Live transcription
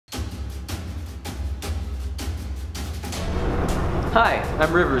Hi,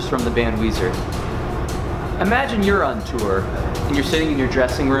 I'm Rivers from the band Weezer. Imagine you're on tour and you're sitting in your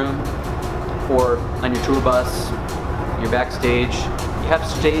dressing room or on your tour bus, you're backstage, you have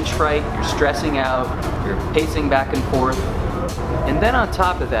stage fright, you're stressing out, you're pacing back and forth, and then on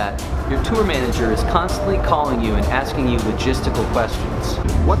top of that, your tour manager is constantly calling you and asking you logistical questions.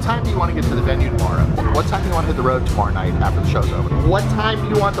 What time do you want to get to the venue tomorrow? What time do you want to hit the road tomorrow night after the show's over? What time do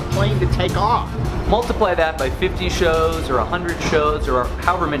you want the plane to take off? Multiply that by 50 shows or 100 shows or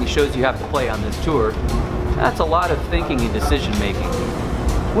however many shows you have to play on this tour. That's a lot of thinking and decision making.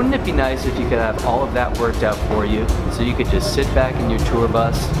 Wouldn't it be nice if you could have all of that worked out for you so you could just sit back in your tour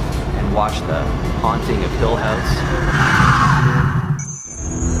bus and watch The Haunting of Hill House?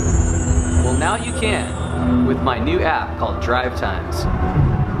 Well, now you can with my new app called Drivetimes.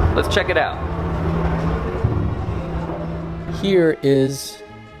 Let's check it out. Here is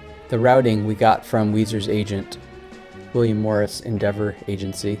the routing we got from Weezer's agent, William Morris Endeavor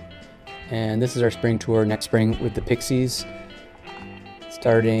Agency. And this is our spring tour next spring with the Pixies,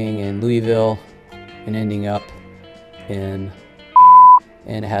 starting in Louisville and ending up in,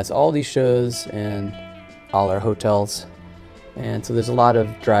 and it has all these shows and all our hotels. And so there's a lot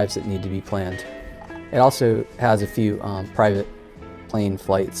of drives that need to be planned. It also has a few private plane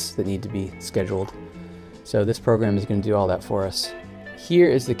flights that need to be scheduled. So this program is going to do all that for us. Here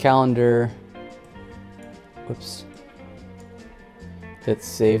is the calendar, whoops, that's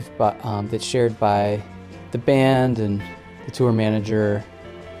saved by, that's shared by the band and the tour manager,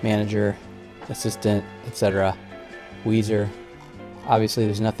 assistant, etc. Weezer. Obviously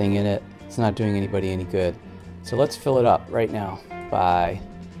there's nothing in it. It's not doing anybody any good. So let's fill it up right now by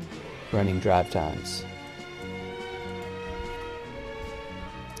running Drivetimes.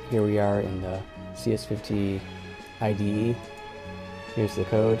 Here we are in the CS50 IDE. Here's the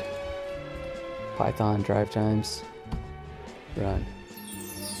code. Python Drivetimes. Run.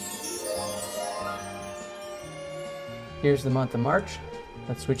 Here's the month of March.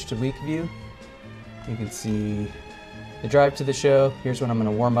 Let's switch to week view. You can see the drive to the show. Here's when I'm going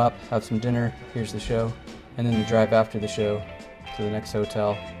to warm up, have some dinner. Here's the show. And then the drive after the show to the next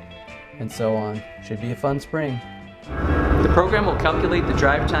hotel, and so on. Should be a fun spring. The program will calculate the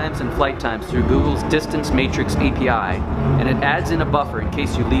drive times and flight times through Google's Distance Matrix API, and it adds in a buffer in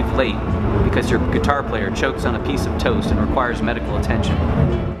case you leave late because your guitar player chokes on a piece of toast and requires medical attention. You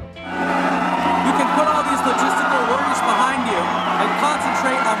can put all these logistical worries behind you and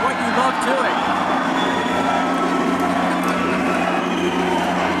concentrate on what you love doing.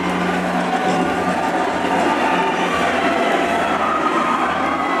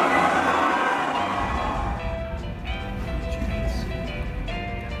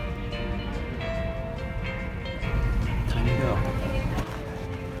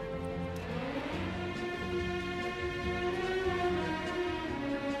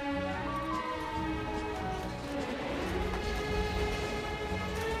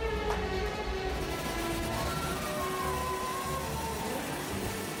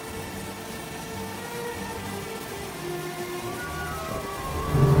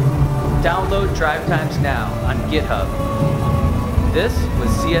 Download Drivetimes now on GitHub. This was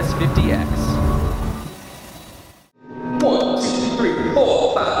CS50x.